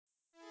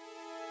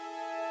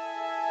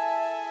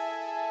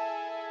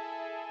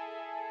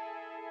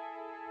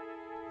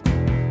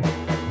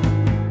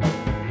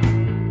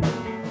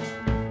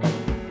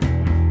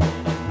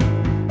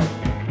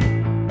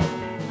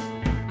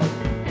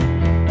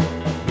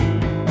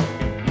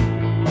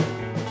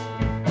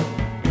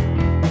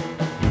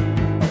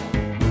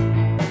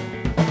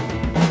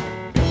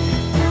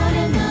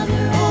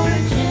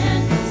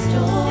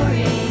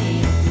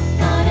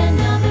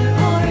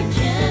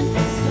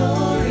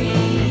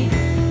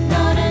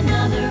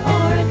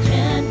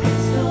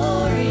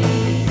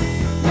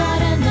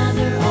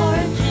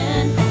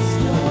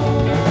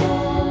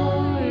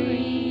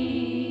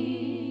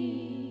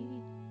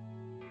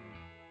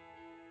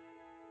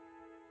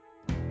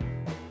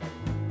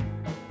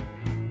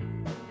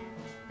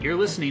You're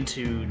listening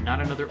to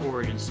Not Another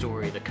Origin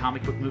Story, the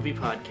comic book movie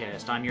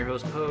podcast. I'm your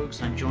host,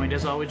 Pogues. I'm joined,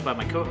 as always, by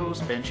my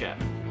co-host, Ben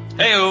Chapman.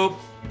 Hey-o!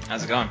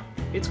 How's it going?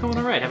 It's going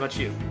all right. How about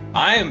you?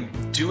 I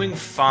am doing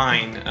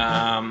fine.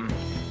 I'm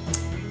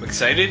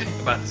excited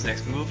about this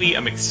next movie.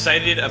 I'm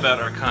excited about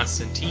our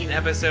Constantine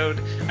episode.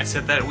 I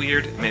said that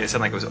weird. It made it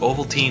sound like it was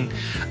Ovaltine.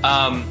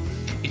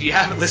 If you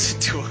haven't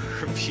listened to a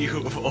review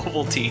of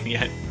Ovaltine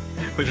yet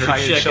with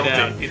Ryan Check Schulte, it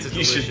out. It's you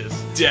delicious.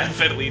 should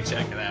definitely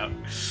check it out.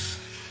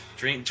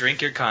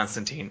 Drink your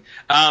Constantine.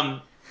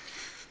 But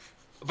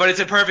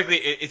it's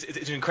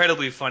it's an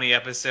incredibly funny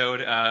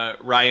episode.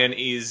 Ryan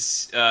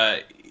is,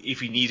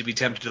 if you need to be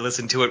tempted to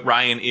listen to it,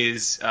 Ryan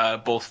is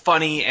both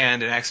funny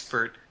and an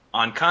expert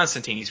on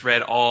Constantine. He's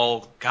read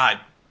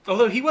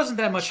Although he wasn't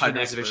that much of an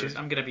hundreds of expert, issues.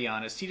 I'm going to be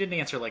honest. He didn't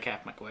answer like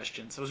half my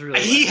questions. I was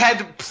really. He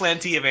had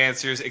plenty of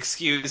answers,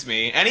 excuse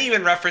me, and he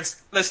even referenced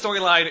the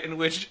storyline in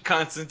which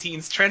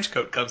Constantine's trench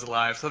coat comes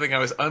alive, something I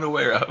was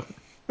unaware of.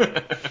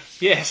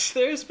 Yes,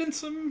 there's been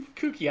some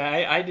kooky.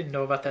 I didn't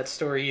know about that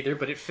story either,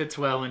 but it fits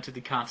well into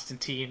the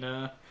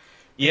Constantine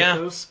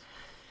mythos.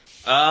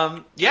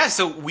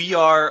 So we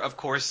are, of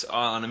course,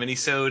 on a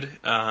minisode.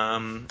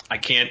 I'm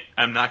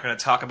not going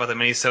to talk about the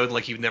minisode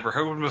like you've never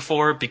heard one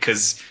before,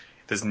 because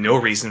there's no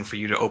reason for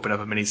you to open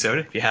up a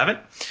minisode if you haven't.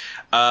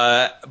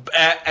 And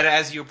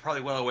as you're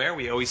probably well aware,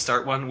 we always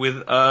start one with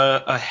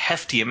a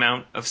hefty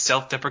amount of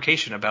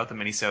self-deprecation about the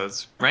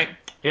minisodes, right?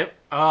 Yep.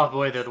 Oh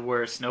boy, they're the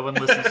worst. No one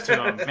listens to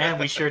them. Man,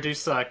 we sure do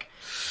suck.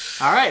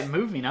 All right,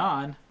 moving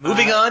on.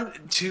 Moving on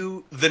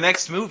to the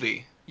next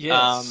movie.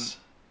 Yes.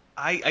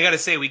 I gotta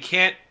say, we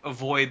can't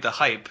avoid the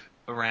hype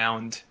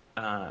around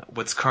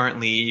what's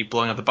currently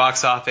blowing up the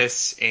box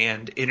office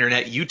and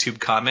internet YouTube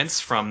comments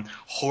from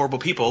horrible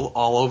people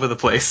all over the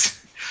place,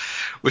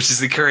 which is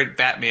the current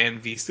Batman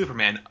v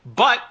Superman.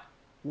 But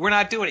we're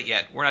not doing it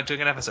yet. We're not doing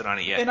an episode on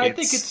it yet. And I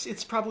think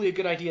it's probably a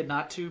good idea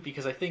not to,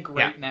 because I think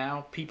right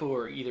now people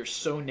are either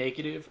so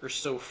negative or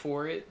so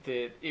for it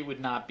that it would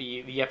not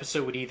be, the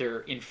episode would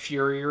either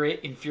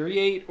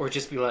infuriate or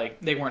just be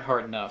like, they weren't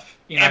hard enough.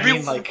 You know what I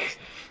mean? Like,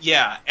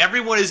 yeah,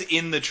 everyone is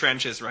in the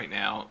trenches right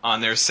now on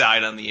their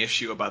side on the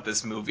issue about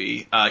this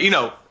movie.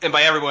 And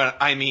by everyone,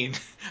 I mean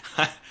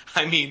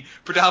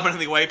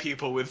predominantly white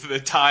people with the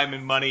time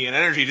and money and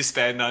energy to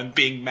spend on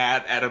being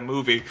mad at a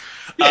movie.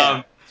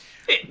 Yeah.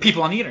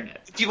 People on the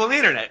internet. People on the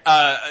internet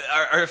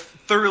are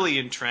thoroughly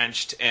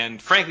entrenched,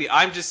 and frankly,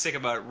 I'm just sick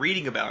about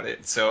reading about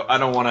it, so I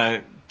don't want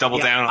to double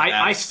down on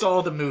that. I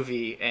saw the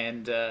movie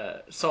and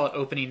saw it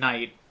opening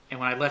night, and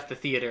when I left the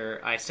theater,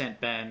 I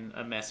sent Ben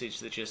a message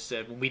that just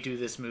said, when we do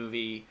this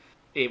movie,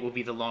 it will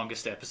be the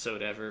longest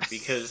episode ever,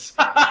 because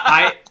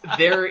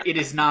it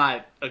is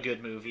not a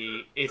good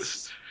movie.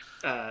 It's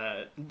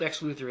Lex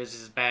Luthor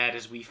is as bad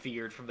as we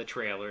feared from the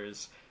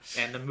trailers,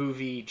 and the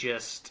movie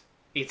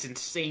it's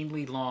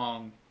insanely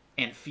long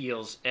and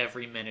feels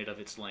every minute of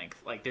its length.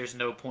 Like, there's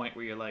no point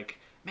where you're like,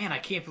 man, I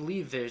can't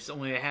believe there's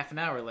only a half an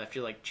hour left.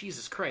 You're like,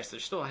 Jesus Christ,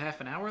 there's still a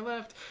half an hour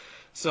left?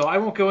 So I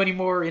won't go any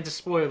more into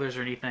spoilers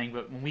or anything,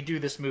 but when we do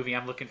this movie,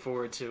 I'm looking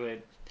forward to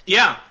it.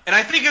 Yeah, and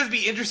I think it would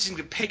be interesting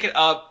to pick it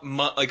up,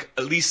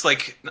 at least, I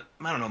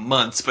don't know,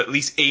 months, but at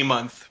least a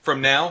month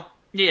from now.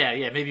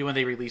 Yeah, maybe when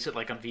they release it,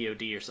 like, on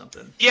VOD or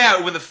something. Yeah,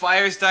 when the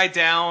fires died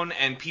down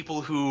and people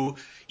who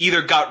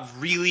either got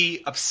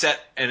really upset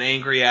and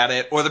angry at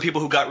it, or the people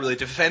who got really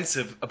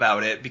defensive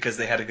about it because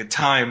they had a good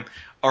time,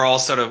 are all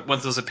sort of,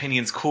 once those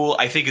opinions cool,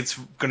 I think it's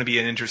going to be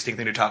an interesting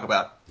thing to talk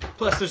about.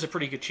 Plus, there's a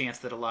pretty good chance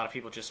that a lot of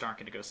people just aren't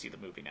going to go see the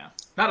movie now.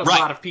 Not a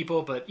lot of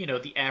people, but,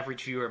 the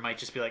average viewer might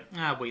just be like,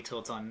 wait till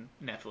it's on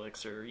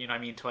Netflix, or,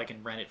 until I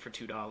can rent it for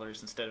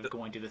 $2 instead of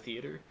going to the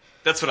theater.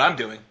 That's what I'm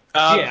doing.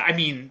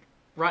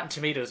 Rotten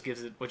Tomatoes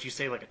gives it, what you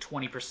say, like a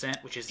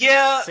 20%, which is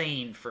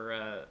insane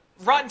for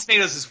Rotten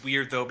Tomatoes is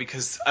weird, though,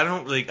 because I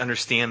don't really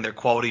understand their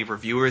quality of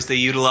reviewers they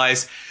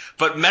utilize.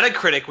 But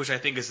Metacritic, which I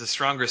think is the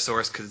stronger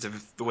source because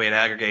of the way it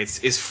aggregates,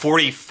 is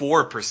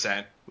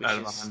 44% out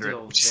of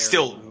 100, which is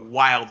still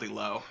wildly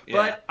low. Yeah.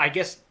 But I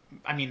guess,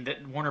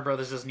 that Warner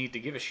Brothers doesn't need to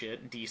give a shit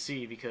in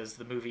DC because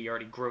the movie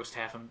already grossed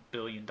 $500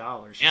 million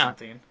or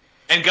something.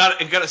 And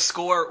got a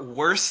score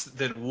worse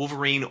than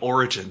Wolverine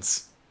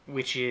Origins.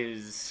 Which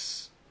is...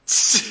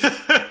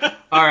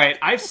 Alright,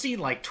 I've seen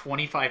like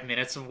 25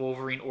 minutes of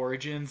Wolverine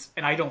Origins,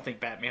 and I don't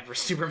think Batman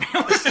vs Superman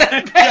was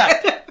that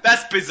bad. Yeah,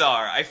 that's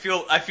bizarre. I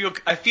feel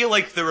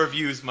like the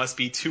reviews must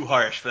be too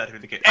harsh for that to be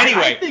the case.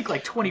 Anyway, I think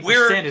like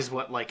 20% is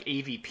what like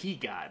AVP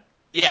got.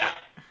 Yeah,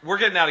 we're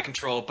getting out of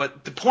control.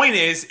 But the point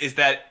is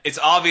that it's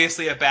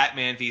obviously a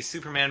Batman v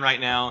Superman right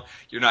now.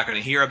 You're not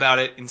going to hear about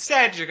it.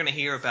 Instead, you're going to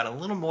hear about a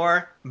little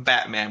more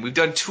Batman. We've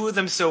done 2 of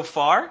them so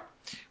far.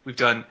 We've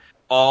done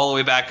all the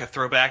way back, a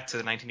throwback to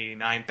the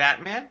 1989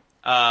 Batman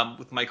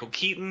with Michael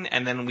Keaton,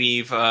 and then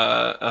we've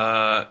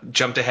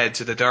jumped ahead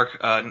to the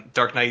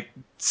Dark Knight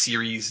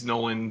series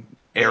Nolan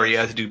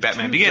area to do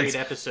Batman Begins. Great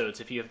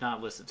episodes if you have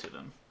not listened to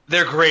them.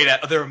 They're great.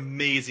 They're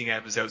amazing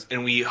episodes,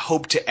 and we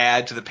hope to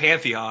add to the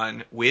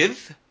pantheon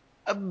with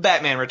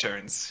Batman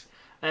Returns.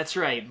 That's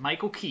right.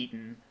 Michael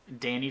Keaton,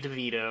 Danny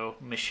DeVito,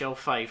 Michelle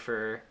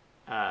Pfeiffer,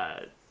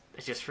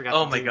 I just forgot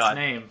Oh the my dude's God.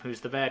 name.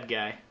 Who's the bad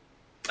guy?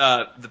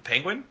 The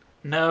Penguin?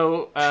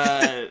 No,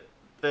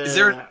 Is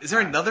there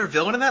another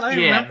villain in that? I don't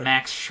even yeah, remember.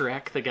 Max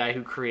Shrek, the guy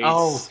who creates.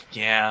 Oh,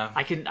 yeah.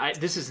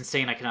 This is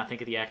insane. I cannot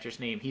think of the actor's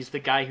name. He's the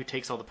guy who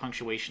takes all the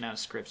punctuation out of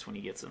scripts when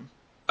he gets them.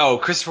 Oh,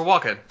 Christopher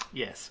Walken.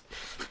 Yes.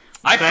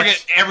 I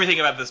forget everything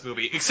about this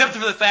movie, except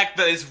for the fact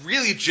that it's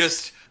really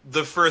just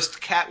the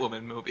first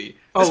Catwoman movie.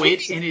 This movie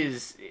This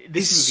movie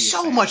is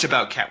so much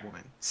about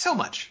Catwoman. So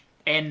much.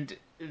 And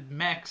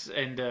Max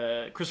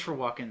and Christopher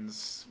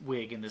Walken's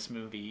wig in this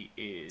movie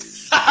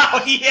is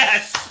Oh,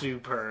 yes!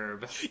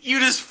 superb. You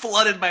just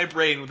flooded my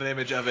brain with an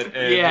image of it.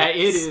 And Yeah, it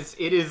is.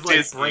 It is like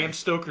Disney. Bram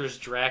Stoker's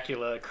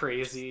Dracula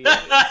crazy.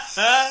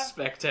 It's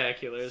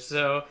spectacular.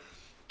 So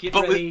get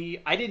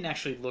ready. I didn't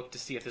actually look to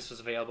see if this was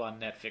available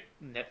on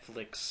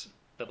Netflix.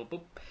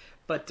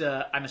 But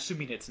I'm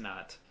assuming it's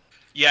not.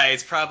 Yeah,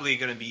 it's probably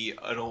going to be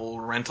an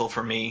old rental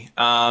for me.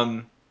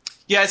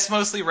 Yeah, it's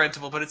mostly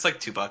rentable, but it's like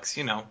 $2.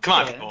 You know, come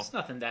on, Yeah, people. it's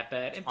nothing that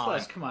bad. And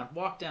plus, come on,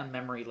 walk down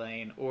memory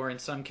lane, or in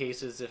some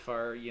cases, if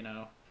our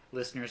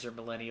listeners are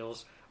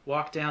millennials,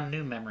 walk down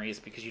new memories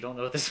because you don't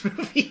know what this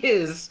movie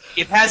is.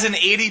 It has an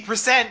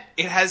 80%.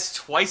 It has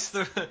twice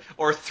the,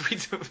 or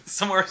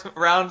somewhere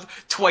around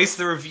twice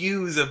the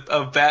reviews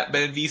of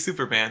Batman v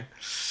Superman.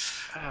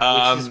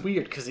 Which is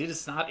weird because it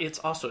is not. It's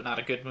also not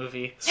a good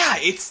movie. Yeah,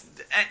 it's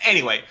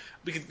anyway.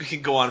 We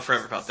can go on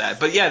forever about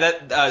that, but yeah,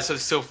 that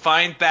so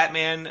find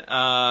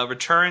Batman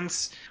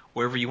Returns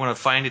wherever you want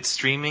to find it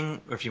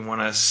streaming, or if you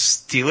want to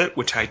steal it,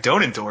 which I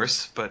don't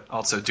endorse, but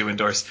also do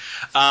endorse.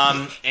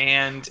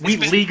 And we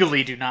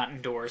legally do not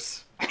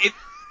endorse.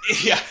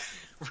 Yeah,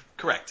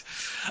 correct.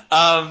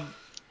 I'm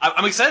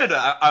excited.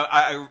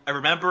 I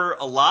remember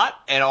a lot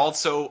and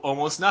also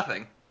almost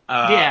nothing.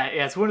 Yeah,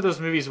 it's one of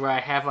those movies where I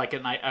have like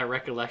a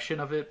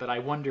recollection of it, but I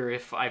wonder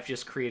if I've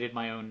just created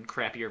my own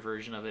crappier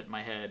version of it in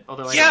my head.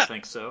 Although I don't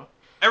think so.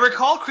 I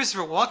recall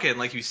Christopher Walken,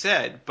 like you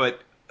said, but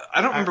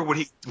I don't remember what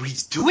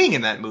he's doing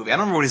in that movie. I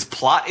don't remember what his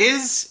plot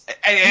is.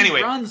 Anyway,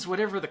 he runs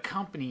whatever the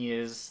company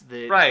is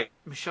that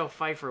Michelle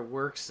Pfeiffer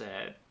works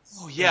at.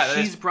 Oh yeah,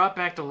 and she's brought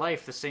back to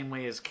life the same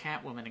way as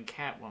Catwoman and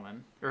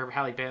Catwoman, or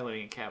Halle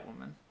Bailey and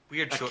Catwoman.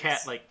 Weird choice. A cat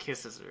like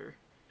kisses her.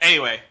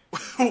 Anyway,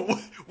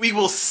 we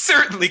will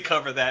certainly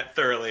cover that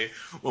thoroughly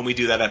when we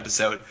do that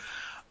episode.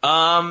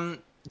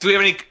 Do we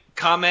have any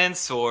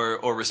comments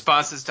or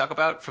responses to talk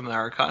about from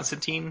our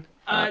Constantine?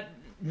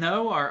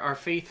 No, our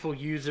faithful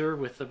user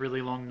with the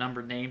really long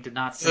numbered name did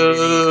not see any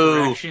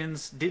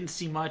corrections. Didn't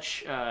see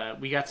much.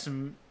 We got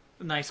some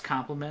nice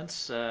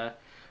compliments.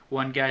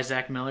 One guy,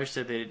 Zach Miller,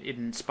 said that it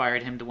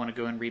inspired him to want to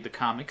go and read the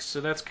comics, so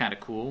that's kind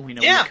of cool. We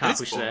know we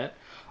accomplished that.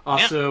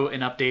 Also,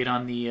 an update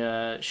on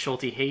the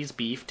Schulte Hayes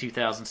beef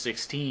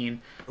 2016.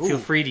 Ooh. Feel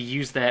free to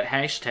use that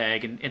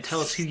hashtag and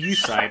tell us who you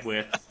side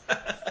with.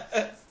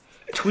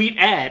 Tweet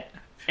at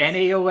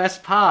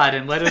NAOS Pod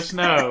and let us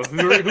know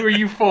who are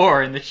you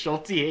for in the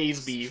Schulte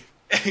Hayes beef.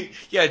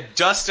 Yeah,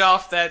 dust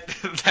off that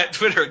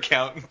Twitter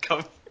account and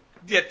come.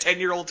 Yeah,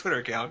 10-year-old Twitter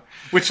account.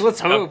 Which let's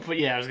hope.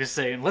 I was gonna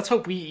say, let's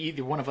hope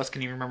either one of us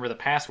can even remember the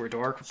password to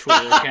our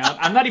Twitter account.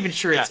 I'm not even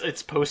sure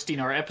it's posting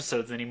our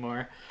episodes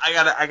anymore. I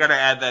gotta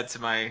add that to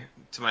my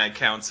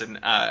accounts and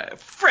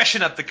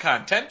freshen up the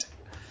content.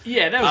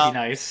 Yeah, that would be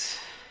nice.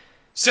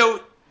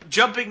 So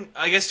jumping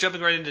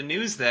right into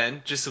news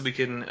then, just so we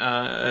can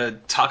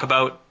talk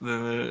about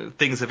the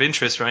things of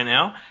interest right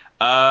now.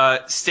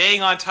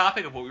 Staying on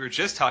topic of what we were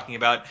just talking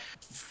about.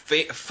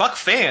 Fuck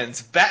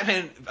fans.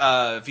 Batman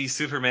v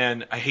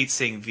Superman. I hate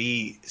saying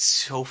V.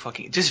 So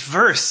fucking just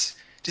verse.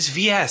 Just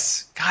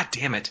VS. God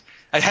damn it.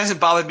 It hasn't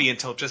bothered me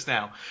until just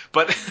now.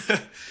 But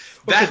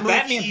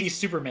Batman v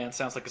Superman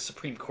sounds like a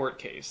Supreme Court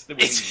case that would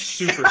be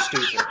super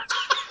stupid.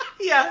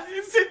 Yeah,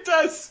 it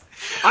does.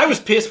 I was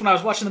pissed when I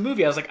was watching the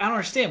movie. I was like, I don't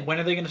understand. When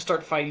are they going to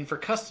start fighting for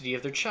custody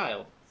of their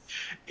child?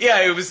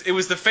 Yeah, it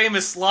was the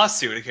famous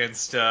lawsuit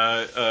against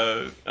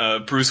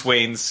Bruce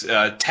Wayne's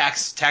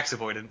tax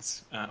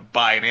avoidance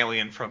by an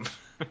alien from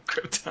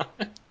Krypton.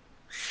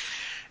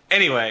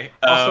 Anyway,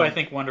 also I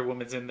think Wonder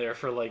Woman's in there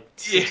for like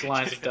 6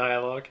 lines of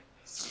dialogue.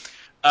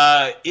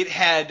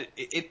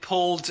 It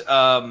pulled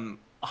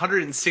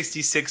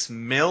 166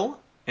 mil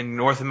in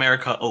North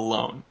America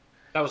alone.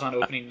 That was on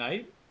opening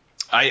night.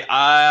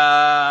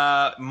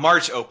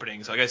 March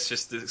opening, so I guess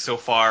just so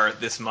far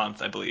this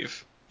month, I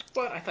believe.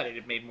 But I thought it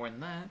had made more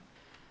than that.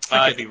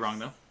 I could be wrong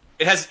though.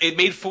 It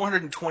made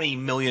 420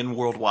 million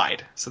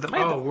worldwide. So that might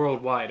have been,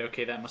 worldwide.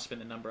 Okay, that must have been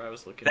the number I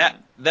was looking at.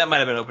 That might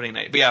have been opening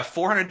night. But yeah,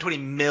 420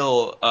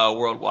 mil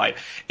worldwide.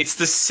 It's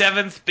the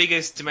 7th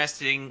biggest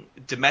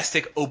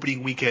domestic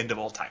opening weekend of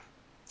all time.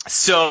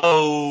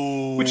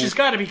 So which has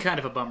got to be kind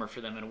of a bummer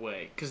for them in a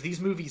way, because these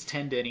movies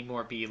tend to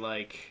anymore be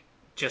like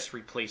just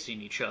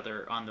replacing each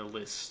other on the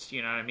list.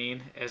 You know what I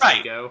mean? As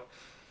they go.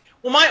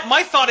 Well,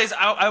 my thought is,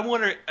 I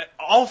wonder,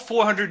 all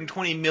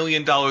 $420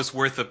 million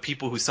worth of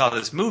people who saw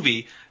this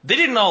movie, they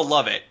didn't all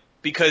love it.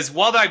 Because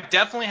while I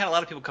definitely had a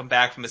lot of people come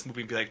back from this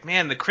movie and be like,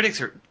 man, the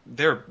critics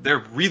they're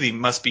really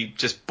must be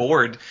just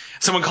bored.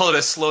 Someone called it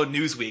a slow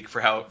news week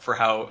for how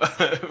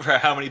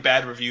many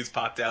bad reviews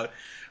popped out.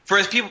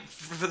 for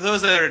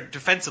those that are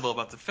defensible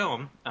about the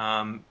film,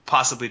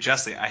 possibly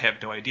justly, I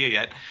have no idea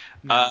yet.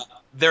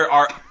 There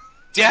are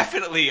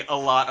definitely a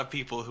lot of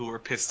people who were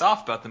pissed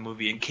off about the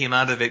movie and came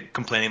out of it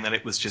complaining that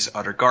it was just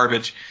utter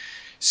garbage.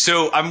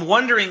 So I'm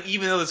wondering,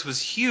 even though this was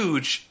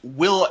huge,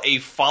 will a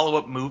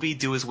follow-up movie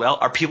do as well?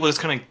 Are people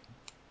just going to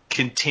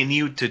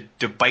continue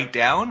to bite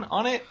down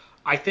on it?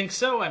 I think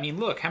so. I mean,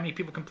 look, how many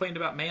people complained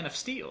about Man of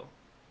Steel?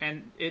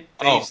 And they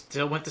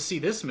still went to see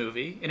this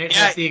movie, and it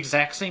has the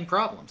exact same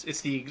problems.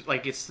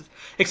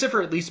 Except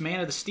for at least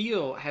Man of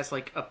Steel has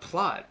like a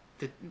plot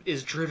that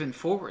is driven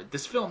forward.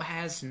 This film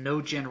has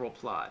no general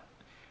plot.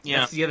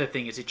 Yeah. That's the other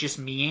thing, is it just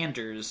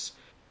meanders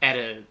at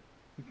a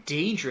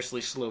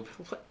dangerously slow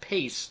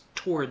pace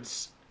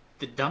towards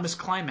the dumbest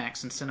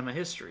climax in cinema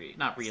history.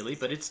 Not really,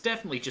 but it's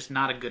definitely just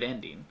not a good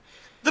ending.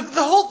 The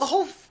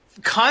whole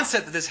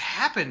concept that this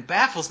happened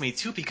baffles me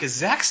too, because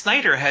Zack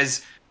Snyder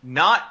has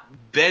not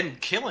been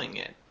killing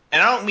it.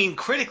 And I don't mean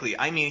critically.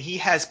 I mean, he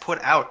has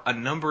put out a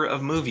number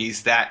of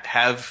movies that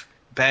have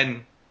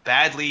been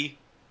badly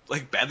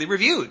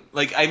reviewed.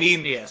 Like, I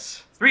mean,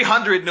 yes.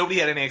 300, nobody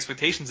had any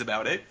expectations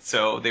about it,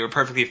 so they were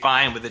perfectly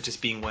fine with it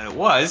just being what it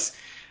was.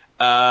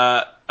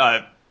 The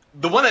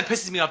one that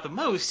pisses me off the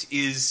most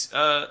is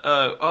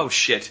oh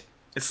shit,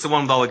 it's the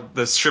one with all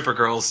the stripper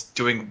girls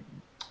doing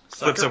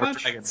flips over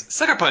dragons.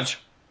 Sucker Punch.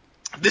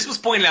 This was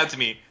pointed out to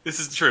me. This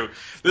is true.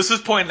 This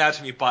was pointed out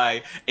to me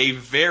by a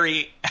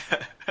very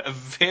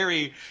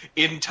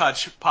in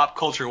touch pop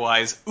culture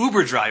wise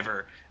Uber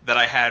driver that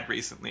I had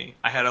recently.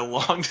 I had a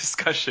long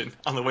discussion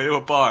on the way to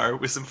a bar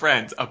with some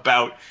friends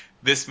about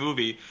this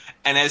movie,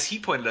 and as he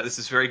pointed out, this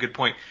is a very good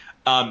point.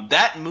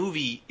 That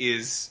movie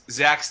is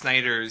Zack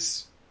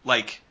Snyder's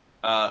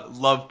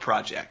love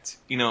project.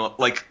 You know,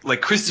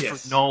 like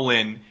Christopher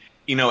Nolan,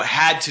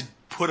 had to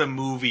put a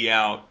movie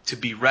out to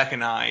be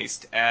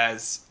recognized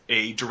as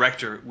a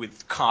director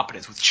with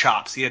competence, with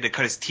chops. He had to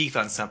cut his teeth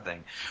on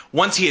something.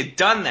 Once he had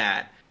done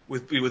that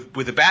with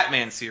the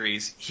Batman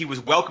series, he was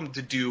welcome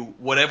to do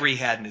whatever he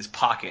had in his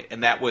pocket,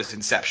 and that was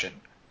Inception.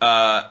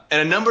 And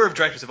a number of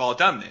directors have all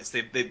done this.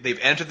 They've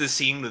entered the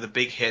scene with a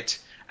big hit,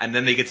 and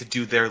then they get to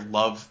do their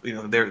love,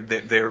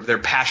 their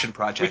passion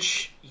project,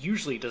 which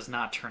usually does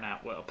not turn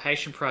out well.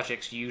 Passion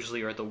projects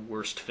usually are the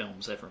worst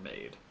films ever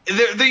made.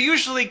 They're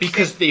usually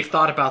because they've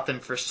thought about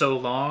them for so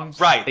long,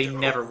 right? They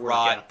never work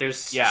out. There's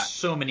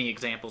so many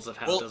examples of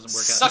how it doesn't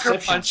work out. Sucker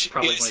Punch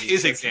is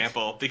his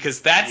example,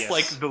 because that's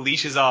like the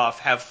leash is off,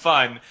 have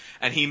fun,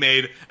 and he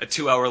made a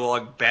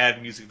 2-hour-long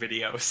bad music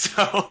video.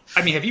 So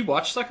I mean, have you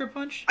watched Sucker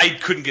Punch? I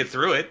couldn't get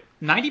through it.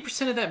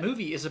 90% of that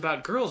movie is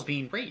about girls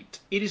being raped.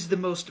 It is the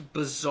most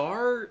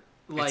bizarre,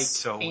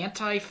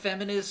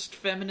 anti-feminist,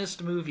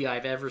 feminist movie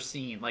I've ever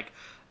seen. Like,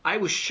 I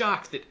was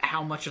shocked at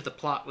how much of the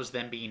plot was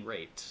them being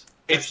raped.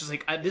 It's just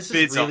like, this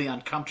is really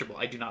uncomfortable.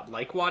 I do not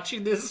like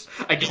watching this.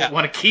 I don't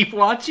want to keep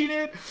watching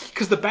it,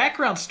 because the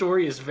background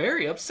story is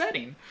very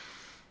upsetting.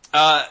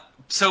 They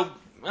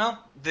let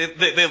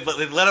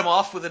him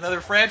off with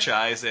another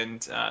franchise,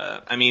 and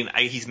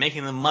he's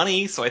making them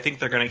money, so I think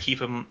they're going to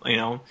keep him,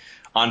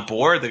 on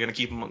board. They're going to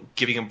keep him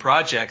giving him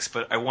projects,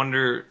 but I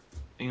wonder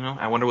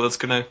what it's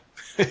going to,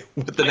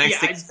 what the next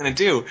thing's going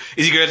to do.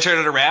 Is he going to turn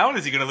it around?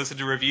 Is he going to listen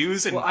to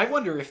reviews? Well, I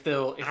wonder if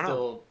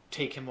they'll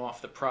take him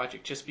off the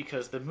project, just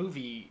because the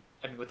movie,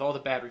 I mean, with all the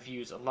bad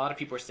reviews, a lot of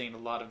people are saying a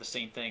lot of the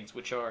same things,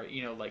 which are,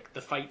 like,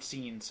 the fight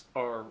scenes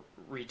are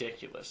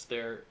ridiculous.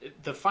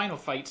 The final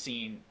fight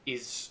scene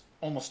is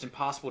almost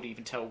impossible to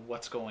even tell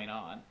what's going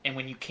on, and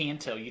when you can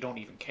tell, you don't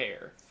even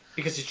care,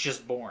 because it's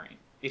just boring.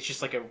 It's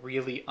just like a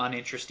really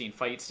uninteresting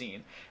fight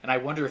scene. And I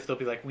wonder if they'll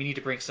be like, we need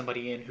to bring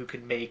somebody in who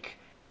can make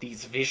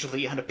these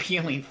visually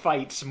unappealing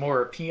fights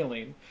more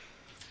appealing.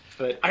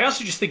 But I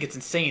also just think it's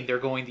insane they're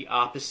going the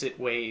opposite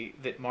way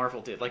that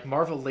Marvel did. Like,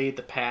 Marvel laid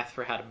the path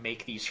for how to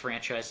make these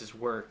franchises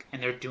work,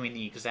 and they're doing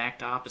the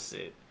exact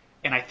opposite.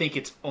 And I think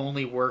it's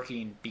only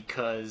working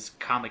because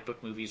comic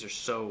book movies are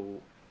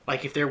so...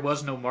 Like, if there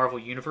was no Marvel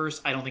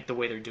Universe, I don't think the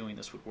way they're doing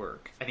this would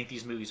work. I think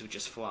these movies would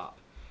just flop.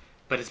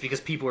 But it's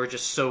because people are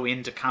just so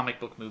into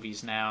comic book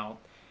movies now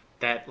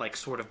that, like,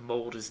 sort of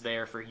mold is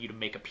there for you to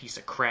make a piece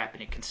of crap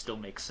and it can still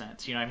make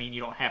sense. You know what I mean?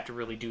 You don't have to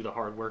really do the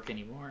hard work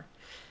anymore.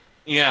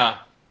 Yeah.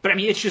 But, I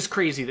mean, it's just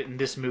crazy that in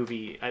this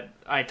movie,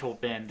 I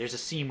told Ben, there's a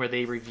scene where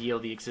they reveal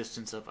the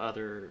existence of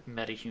other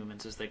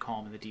metahumans, as they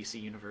call them in the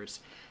DC universe.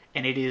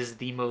 And it is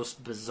the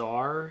most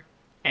bizarre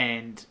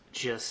and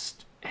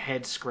just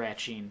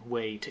head-scratching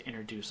way to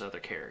introduce other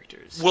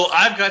characters. Well,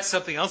 I've got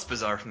something else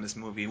bizarre from this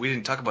movie. We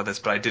didn't talk about this,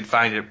 but I did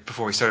find it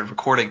before we started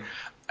recording.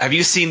 Have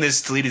you seen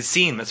this deleted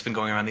scene that's been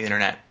going around the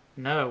internet?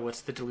 No,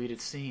 what's the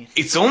deleted scene?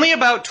 It's only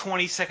about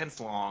 20 seconds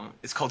long.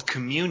 It's called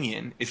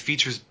Communion. It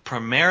features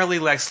primarily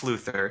Lex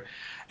Luthor,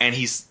 and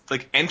he's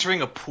like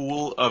entering a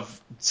pool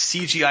of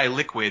CGI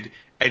liquid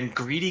and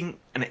greeting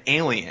an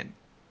alien,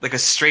 like a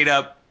straight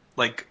up,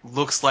 like,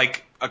 looks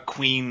like a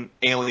queen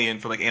alien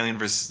from, like, Alien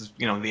versus,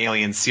 the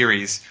Alien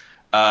series,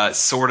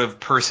 sort of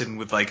person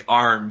with, like,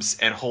 arms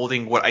and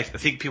holding what I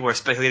think people are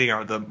speculating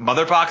are the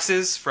mother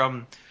boxes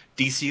from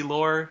DC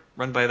lore,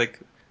 run by, like,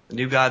 the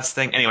New Gods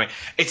thing. Anyway,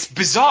 it's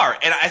bizarre,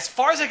 and as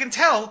far as I can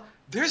tell,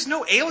 there's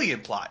no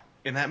alien plot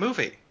in that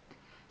movie.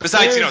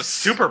 Besides,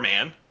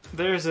 Superman.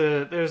 There's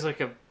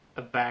like a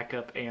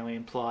backup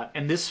alien plot,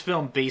 and this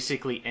film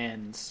basically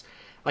ends.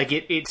 Like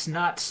it's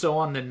not so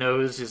on the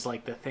nose as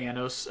like the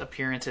Thanos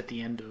appearance at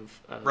the end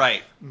of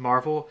Right.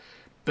 Marvel,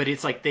 but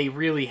it's like they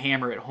really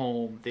hammer it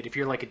home that if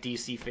you're like a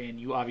DC fan,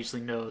 you obviously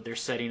know they're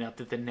setting up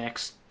that the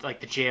next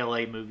like the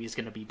JLA movie is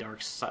going to be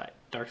Darkseid.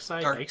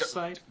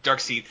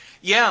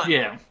 Yeah.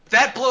 Yeah.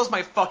 That blows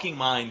my fucking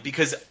mind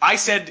because I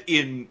said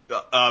in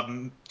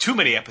too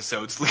many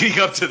episodes leading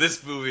up to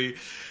this movie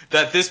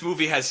that this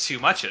movie has too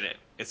much in it.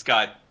 It's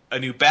got a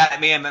new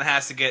Batman that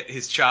has to get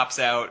his chops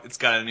out. It's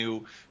got a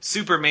new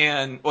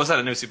Superman. Well, it's not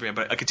a new Superman,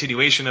 but a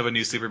continuation of a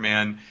new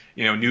Superman.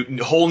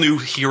 Whole new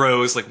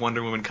heroes like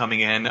Wonder Woman coming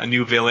in, a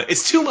new villain.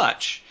 It's too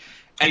much.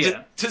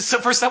 And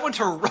for someone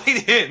to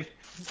write in,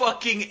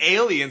 fucking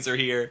aliens are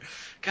here.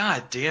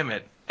 God damn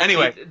it.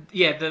 Anyway.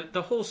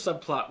 The whole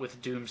subplot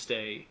with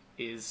Doomsday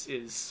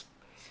is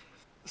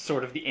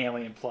sort of the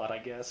alien plot, I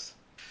guess.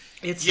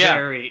 It's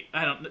very,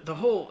 I'm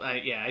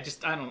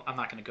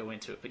not going to go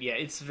into it, but yeah,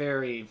 it's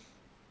very,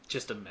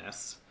 just a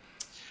mess.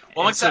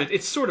 Well, so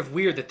it's sort of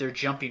weird that they're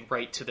jumping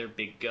right to their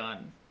big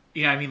gun.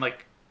 You know, I mean,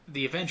 like,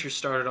 the Avengers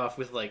started off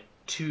with, like,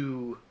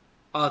 2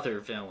 other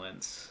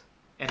villains,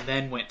 and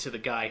then went to the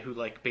guy who,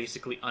 like,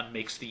 basically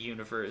unmakes the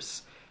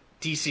universe.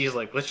 DC is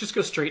like, let's just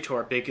go straight to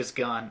our biggest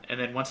gun, and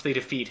then once they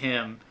defeat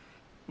him,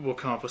 we'll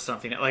come up with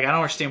something. Like, I don't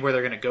understand where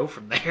they're going to go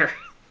from there.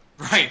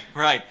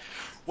 Right.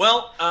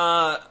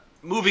 Well,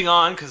 moving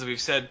on, because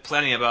we've said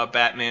plenty about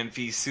Batman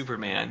v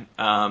Superman,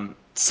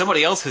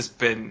 somebody else has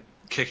been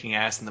kicking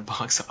ass in the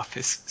box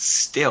office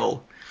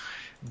still.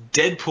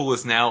 Deadpool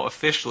is now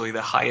officially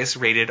the highest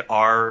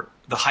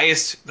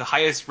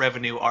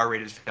revenue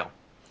R-rated film.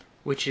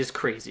 Which is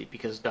crazy,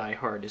 because Die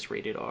Hard is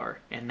rated R.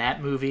 And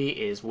that movie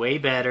is way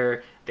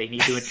better. They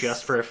need to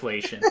adjust for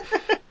inflation.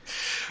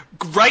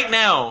 Right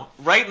now,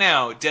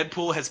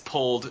 Deadpool has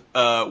pulled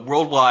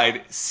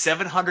worldwide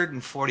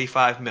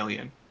 $745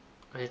 million.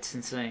 It's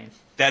insane.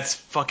 That's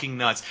fucking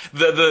nuts.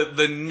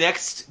 The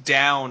next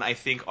down, I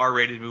think,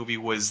 R-rated movie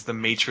was The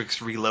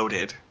Matrix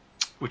Reloaded,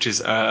 which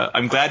is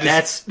I'm glad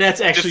that's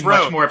actually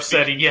much more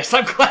upsetting. Yes,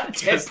 I'm glad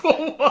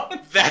Deadpool won.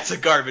 That's a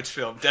garbage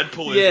film.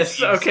 Deadpool is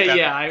yes. Okay,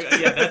 yeah,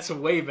 that's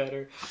way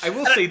better. I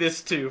will say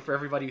this too for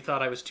everybody who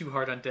thought I was too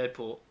hard on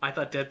Deadpool. I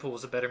thought Deadpool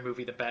was a better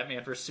movie than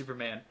Batman vs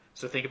Superman.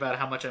 So think about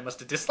how much I must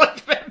have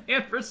disliked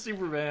Batman vs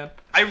Superman.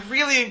 I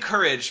really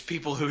encourage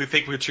people who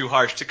think we're too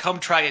harsh to come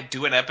try and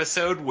do an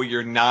episode where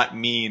you're not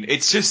mean.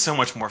 It's just so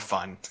much more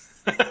fun.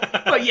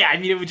 Well, yeah, I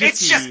mean, it would just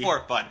It's just more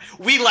fun.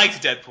 We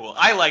liked Deadpool.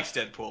 I liked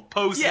Deadpool.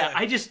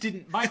 I just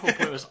didn't. My whole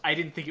point was I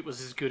didn't think it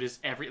was as good as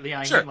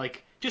mean,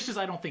 like, just as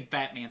I don't think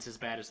Batman's as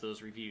bad as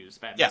those reviews.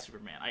 Batman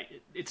Superman.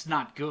 It's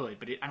not good,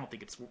 but I don't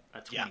think it's a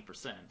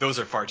 20%. Yeah, those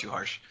are far too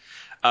harsh.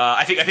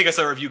 I think I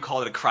saw a review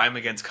called it a crime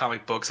against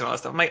comic books and all that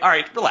stuff. I'm like, all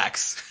right,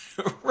 relax.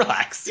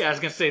 Relax. Yeah, I was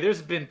going to say,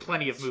 there's been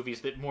plenty of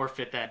movies that more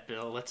fit that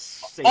bill. Let's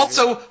save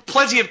Also,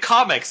 plenty of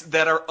comics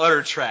that are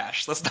utter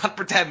trash. Let's not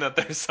pretend that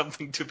there's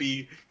something to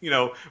be,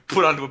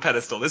 put onto a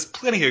pedestal. There's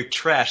plenty of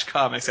trash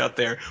comics out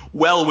there,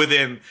 well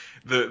within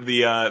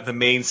the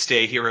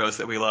mainstay heroes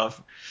that we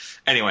love.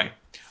 Anyway,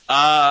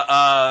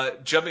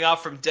 jumping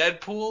off from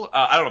Deadpool,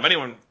 I don't know if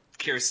anyone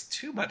cares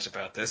too much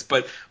about this,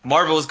 but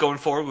Marvel is going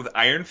forward with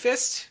Iron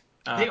Fist.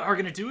 They are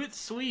going to do it?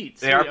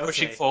 Sweet. They are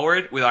pushing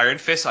forward with Iron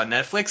Fist on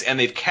Netflix, and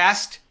they've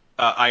cast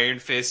Iron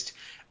Fist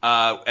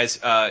as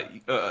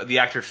the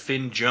actor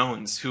Finn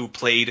Jones, who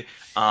played,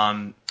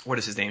 what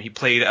is his name? He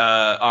played,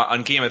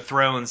 on Game of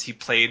Thrones, he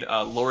played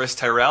Loras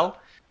Tyrell.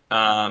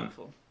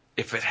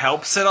 If it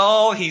helps at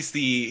all, he's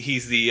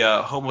the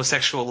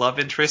homosexual love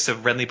interest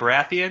of Renly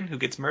Baratheon, who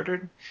gets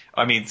murdered.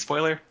 I mean,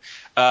 spoiler.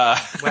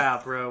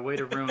 Wow, bro, way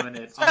to ruin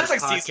it on this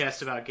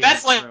podcast about Game of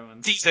Thrones. That's like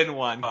season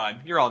 1. Come on,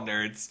 you're all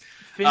nerds.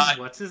 Finn,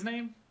 what's his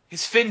name?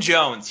 He's Finn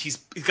Jones. He's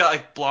got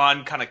like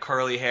blonde, kind of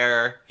curly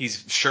hair.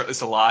 He's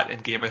shirtless a lot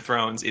in Game of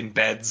Thrones in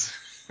beds.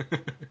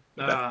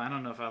 I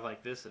don't know if I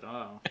like this at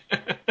all.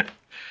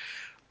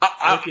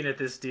 Looking at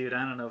this dude,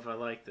 I don't know if I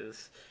like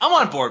this. I'm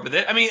on board with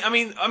it. I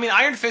mean,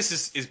 Iron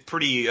Fist is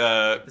pretty.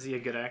 Is he a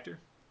good actor?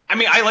 I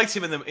mean, I liked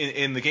him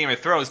in the Game of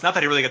Thrones. Not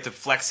that he really got to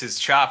flex his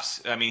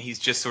chops. I mean, he's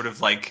just sort of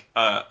like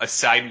a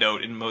side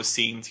note in most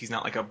scenes. He's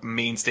not like a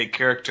mainstay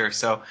character.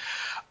 So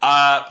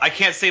I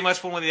can't say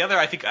much one way or the other.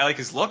 I think I like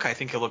his look. I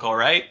think he'll look all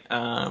right.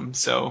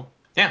 So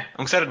yeah,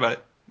 I'm excited about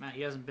it. Man,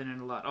 he hasn't been in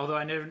a lot. Although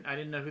I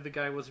didn't know who the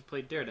guy was who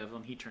played Daredevil,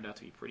 and he turned out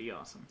to be pretty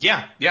awesome.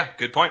 Yeah,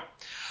 good point.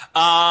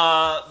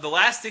 The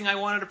last thing I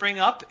wanted to bring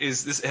up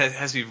is this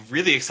has me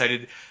really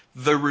excited.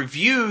 The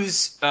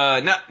reviews,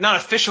 not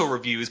official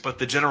reviews, but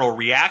the general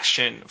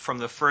reaction from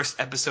the first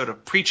episode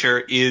of Preacher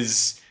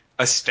is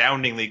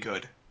astoundingly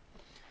good.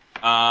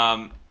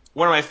 One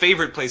of my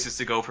favorite places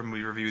to go for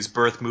movie reviews,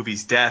 Birth,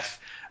 Movies, Death,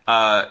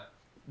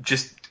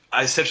 just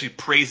essentially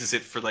praises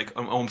it for like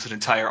almost an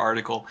entire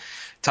article,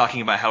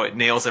 talking about how it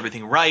nails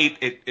everything right.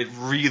 It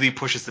really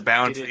pushes the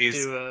boundaries.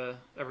 Did it do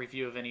a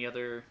review of any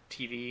other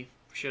TV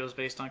shows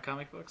based on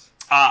comic books?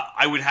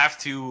 I would have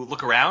to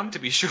look around to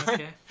be sure.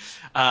 Okay.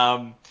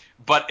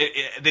 But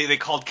they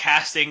called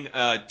casting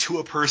to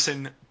a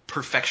person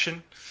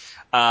perfection,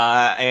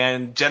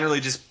 and generally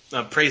just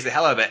praised the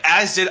hell out of it,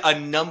 as did a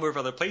number of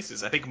other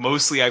places. I think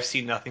mostly I've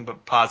seen nothing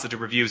but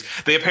positive reviews.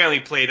 They apparently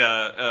played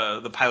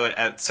the pilot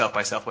at South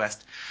by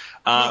Southwest.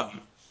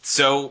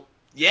 So,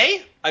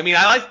 yay! I mean,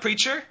 I like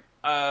Preacher.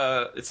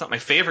 It's not my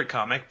favorite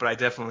comic, but I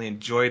definitely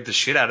enjoyed the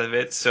shit out of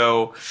it.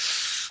 So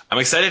I'm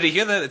excited to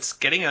hear that it's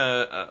getting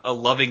a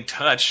loving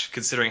touch,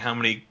 considering how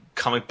many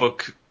comic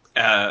book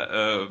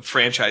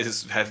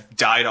franchises have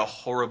died a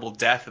horrible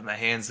death in the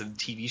hands of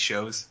TV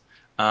shows.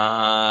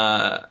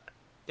 And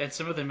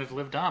some of them have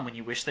lived on when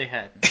you wish they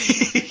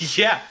hadn't.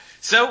 Yeah.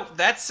 So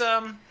that's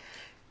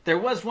There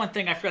was one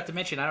thing I forgot to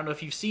mention. I don't know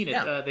if you've seen it.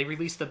 Yeah. They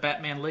released the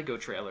Batman Lego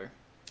trailer.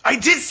 I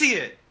did see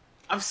it.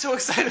 I'm so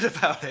excited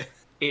about it.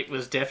 It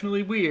was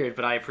definitely weird,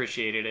 but I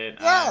appreciated it.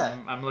 Yeah.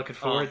 I'm looking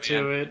forward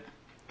to man. it.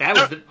 That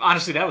was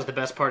honestly that was the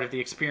best part of the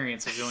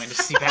experience of going to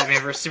see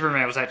Batman vs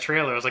Superman was that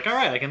trailer. I was like, all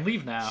right, I can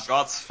leave now.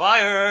 Shots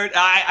fired.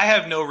 I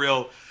have no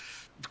real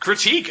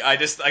critique. I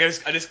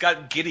just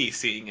got giddy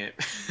seeing it.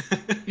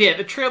 Yeah,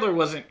 the trailer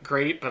wasn't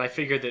great, but I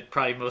figured that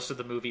probably most of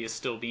the movie is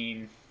still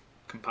being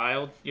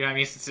compiled. You know what I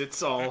mean? Since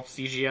it's all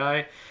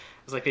CGI. I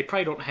was like, they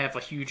probably don't have a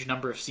huge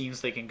number of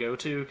scenes they can go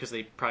to because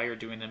they probably are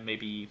doing them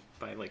maybe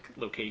by like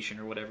location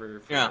or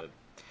whatever.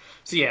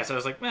 So I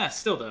was like,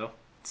 still though,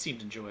 it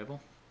seemed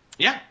enjoyable.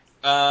 Yeah.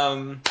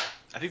 I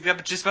think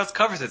that just about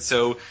covers it.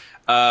 So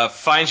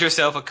find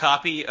yourself a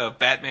copy of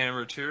Batman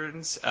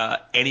Returns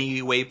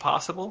any way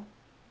possible.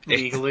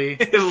 Legally.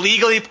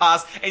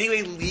 Any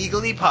way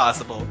legally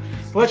possible.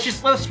 Well,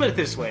 let's put it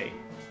this way: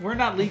 we're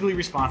not legally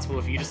responsible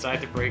if you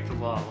decide to break the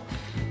law.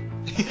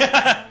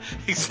 Yeah,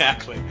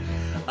 exactly.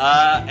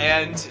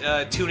 And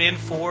tune in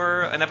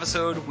for an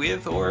episode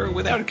with or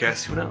without a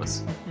guest. Who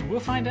knows? We'll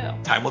find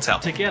out. Time will tell.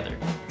 Together.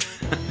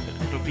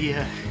 It'll be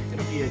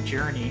a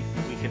journey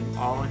we can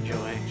all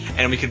enjoy.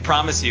 And we can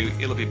promise you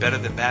it'll be better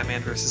than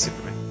Batman vs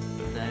Superman.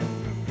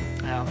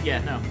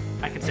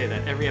 I can say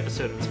that. Every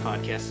episode of this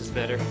podcast is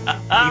better.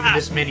 Even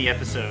this mini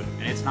episode.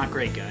 And it's not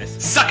great, guys.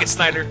 Suck it,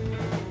 Snyder!